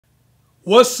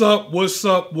What's up? What's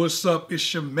up? What's up?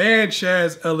 It's your man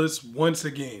ChazzEllis once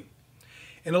again.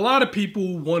 And a lot of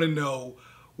people want to know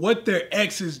what their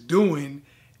ex is doing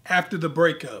after the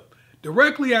breakup.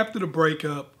 Directly after the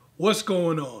breakup, what's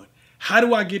going on? How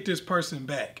do I get this person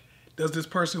back? Does this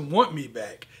person want me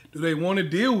back? Do they want to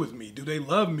deal with me? Do they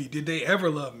love me? Did they ever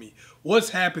love me?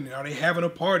 What's happening? Are they having a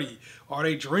party? Are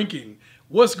they drinking?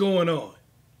 What's going on?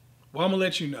 Well, I'm going to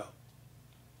let you know.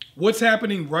 What's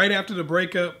happening right after the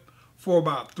breakup for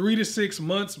about 3 to 6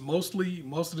 months, most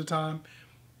of the time,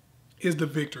 is the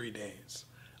victory dance.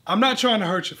 I'm not trying to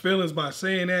hurt your feelings by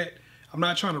saying that. I'm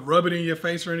not trying to rub it in your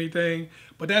face or anything,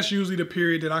 but that's usually the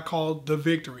period that I call the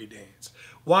victory dance.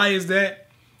 Why is that?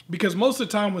 Because most of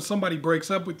the time when somebody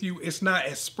breaks up with you, it's not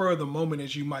as spur of the moment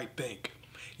as you might think.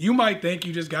 You might think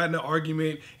you just got in an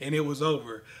argument and it was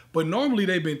over, but normally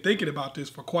they've been thinking about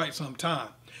this for quite some time.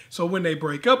 So when they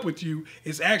break up with you,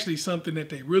 it's actually something that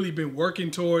they've really been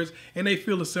working towards, and they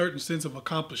feel a certain sense of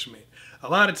accomplishment. A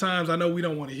lot of times, I know we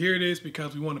don't want to hear this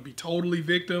because we want to be totally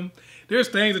victim. There's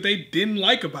things that they didn't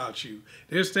like about you.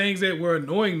 There's things that were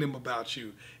annoying them about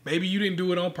you. Maybe you didn't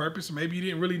do it on purpose. Or maybe you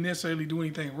didn't really necessarily do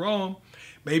anything wrong.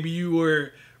 Maybe you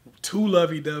were too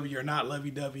lovey-dovey or not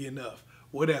lovey-dovey enough.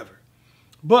 Whatever.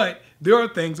 But there are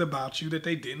things about you that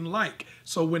they didn't like.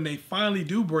 So when they finally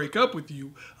do break up with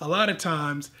you, a lot of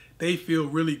times they feel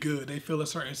really good. They feel a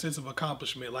certain sense of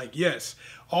accomplishment. Like, yes,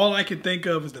 all I can think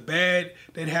of is the bad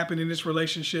that happened in this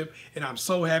relationship, and I'm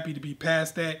so happy to be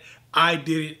past that. I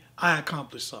did it. I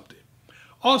accomplished something.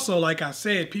 Also, like I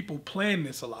said, people plan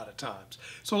this a lot of times.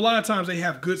 So a lot of times they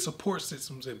have good support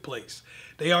systems in place.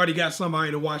 They already got somebody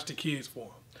to watch the kids for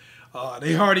them.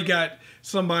 They already got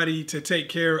somebody to take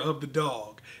care of the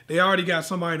dog. They already got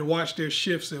somebody to watch their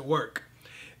shifts at work.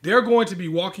 They're going to be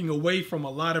walking away from a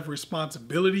lot of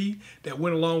responsibility that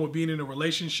went along with being in a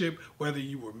relationship, whether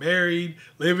you were married,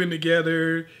 living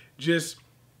together, just,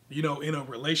 in a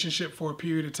relationship for a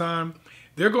period of time.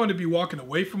 They're going to be walking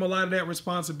away from a lot of that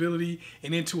responsibility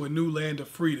and into a new land of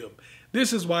freedom.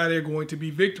 This is why they're going to be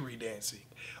victory dancing.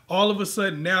 All of a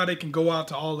sudden, now they can go out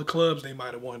to all the clubs they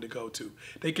might have wanted to go to.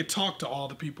 They can talk to all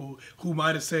the people who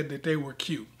might have said that they were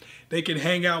cute. They can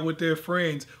hang out with their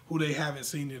friends who they haven't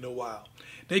seen in a while.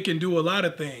 They can do a lot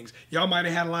of things. Y'all might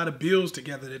have had a lot of bills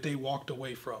together that they walked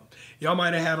away from. Y'all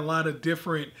might have had a lot of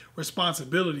different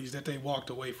responsibilities that they walked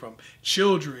away from.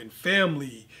 Children,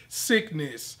 family,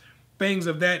 sickness, things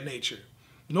of that nature.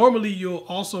 Normally, you'll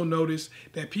also notice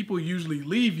that people usually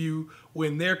leave you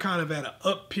when they're kind of at an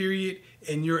up period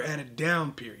and you're at a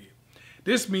down period.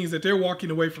 This means that they're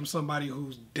walking away from somebody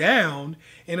who's down,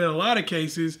 and in a lot of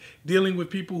cases, dealing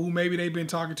with people who maybe they've been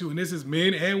talking to, and this is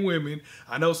men and women.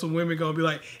 I know some women going to be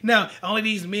like, no, only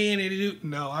these men.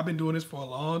 No, I've been doing this for a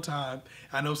long time.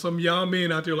 I know some y'all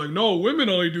men out there like, no, women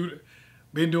only do that.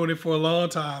 Been doing it for a long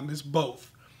time. It's both.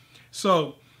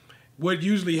 So what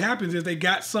usually happens is they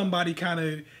got somebody kind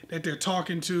of that they're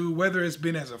talking to, whether it's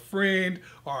been as a friend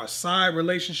or a side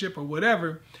relationship or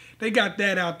whatever, they got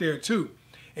that out there too.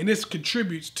 And this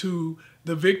contributes to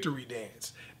the victory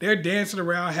dance. They're dancing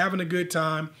around, having a good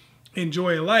time,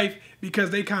 enjoying life because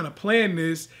they kind of planned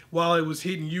this while it was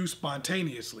hitting you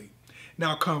spontaneously.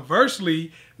 Now,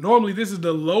 conversely, normally this is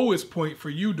the lowest point for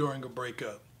you during a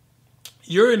breakup.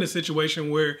 You're in a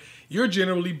situation where you're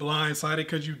generally blindsided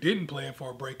because you didn't plan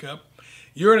for a breakup.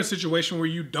 You're in a situation where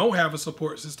you don't have a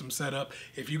support system set up.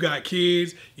 If you got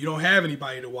kids, you don't have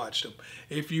anybody to watch them.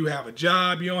 If you have a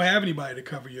job, you don't have anybody to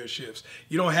cover your shifts.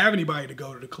 You don't have anybody to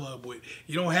go to the club with.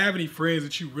 You don't have any friends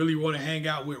that you really want to hang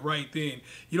out with right then.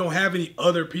 You don't have any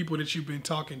other people that you've been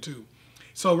talking to.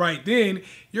 So right then,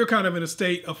 you're kind of in a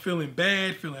state of feeling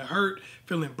bad, feeling hurt,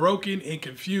 feeling broken, and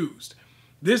confused.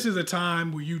 This is a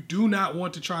time where you do not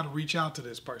want to try to reach out to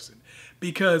this person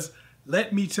because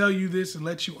let me tell you this and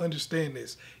let you understand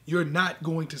this. You're not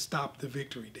going to stop the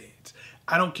victory dance.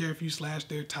 I don't care if you slash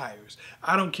their tires.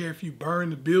 I don't care if you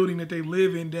burn the building that they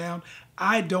live in down.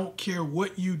 I don't care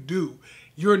what you do.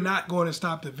 You're not going to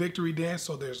stop the victory dance,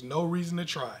 so there's no reason to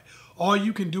try. All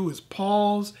you can do is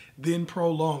pause, then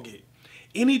prolong it.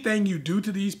 Anything you do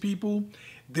to these people,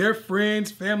 their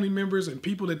friends, family members, and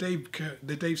people that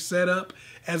they've set up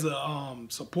as a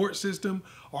support system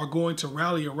are going to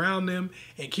rally around them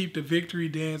and keep the victory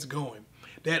dance going.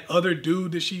 That other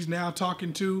dude that she's now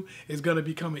talking to is going to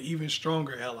become an even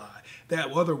stronger ally.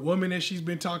 That other woman that she's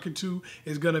been talking to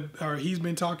is going to, or he's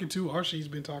been talking to, or she's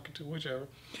been talking to, whichever,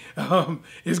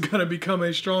 is going to become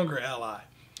a stronger ally.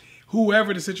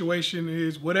 Whoever the situation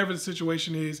is, whatever the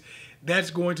situation is,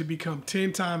 that's going to become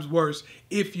 10 times worse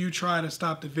if you try to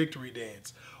stop the victory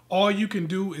dance. All you can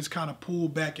do is kind of pull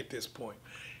back at this point.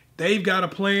 They've got a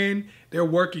plan. They're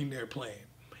working their plan.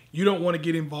 You don't want to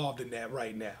get involved in that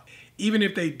right now. Even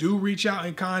if they do reach out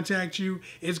and contact you,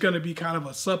 it's going to be kind of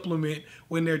a supplement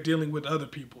when they're dealing with other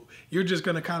people. You're just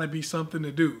going to kind of be something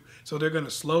to do. So they're going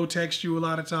to slow text you a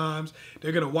lot of times.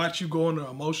 They're going to watch you go on an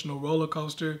emotional roller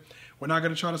coaster. We're not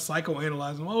going to try to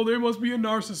psychoanalyze them. Oh, there must be a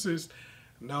narcissist.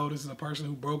 No, this is a person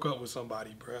who broke up with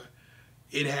somebody, bruh.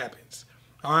 It happens.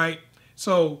 All right?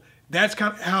 So that's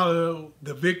kind of how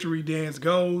the victory dance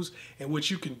goes. And what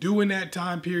you can do in that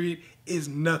time period is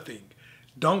nothing.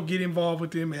 Don't get involved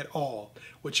with them at all.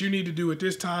 What you need to do at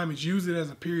this time is use it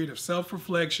as a period of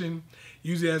self-reflection.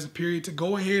 Use it as a period to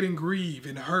go ahead and grieve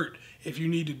and hurt if you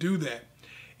need to do that.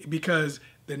 Because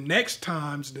the next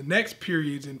times, the next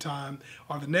periods in time,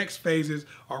 or the next phases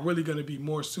are really going to be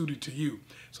more suited to you.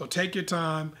 So take your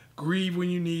time, grieve when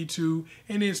you need to,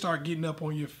 and then start getting up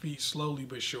on your feet slowly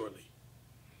but surely.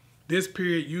 This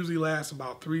period usually lasts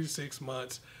about 3 to 6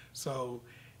 months. So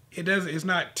it's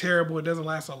not terrible. It doesn't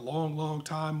last a long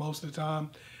time most of the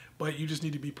time, but you just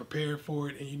need to be prepared for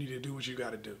it and you need to do what you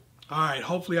got to do. All right,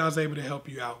 hopefully I was able to help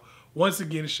you out. Once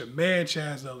again, it's your man,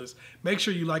 ChazzEllis. Make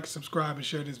sure you like, subscribe, and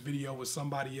share this video with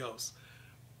somebody else.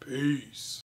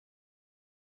 Peace.